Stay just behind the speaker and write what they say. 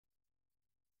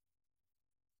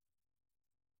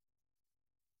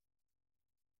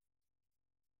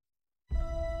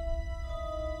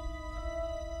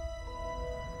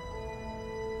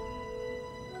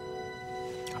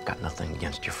got nothing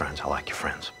against your friends. I like your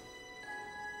friends.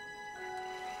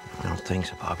 Well, things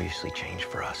have obviously changed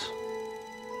for us.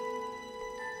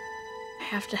 I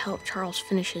have to help Charles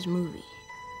finish his movie.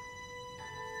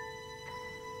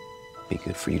 Be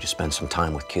good for you to spend some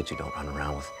time with kids who don't run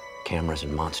around with cameras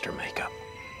and monster makeup.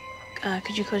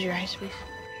 Could you close your eyes, please?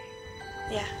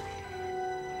 Yeah.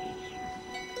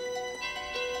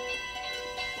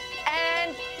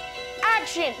 And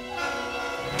action!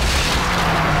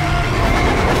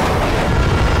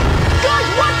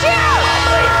 Guys, watch out!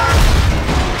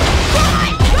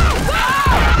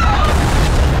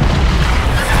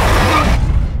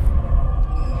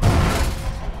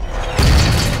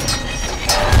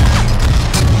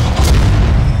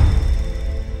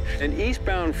 An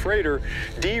eastbound freighter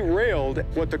derailed.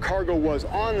 What the cargo was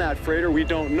on that freighter, we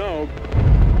don't know.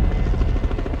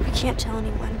 We can't tell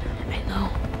anyone. I know.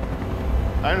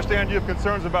 I understand you have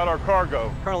concerns about our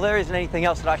cargo. Colonel, there isn't anything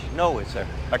else that I should know, is there?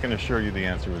 I can assure you the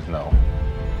answer is no.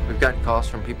 We've gotten calls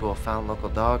from people who found local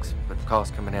dogs, but the calls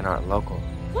coming in aren't local.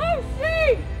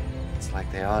 Lucy! It's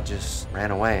like they all just ran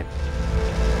away.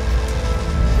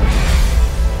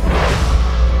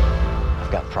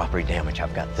 I've got property damage.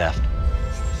 I've got theft.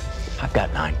 I've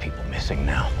got 9 people missing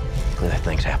now. There are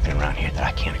things happening around here that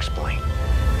I can't explain.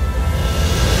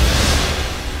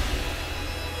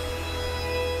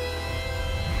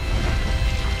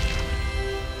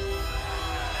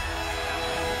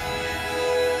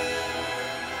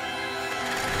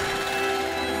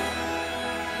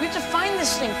 We have to find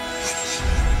this thing.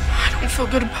 I don't feel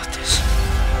good about this.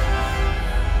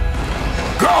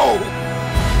 Go!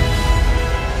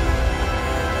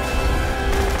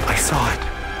 I saw it.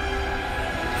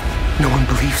 No one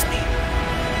believes me.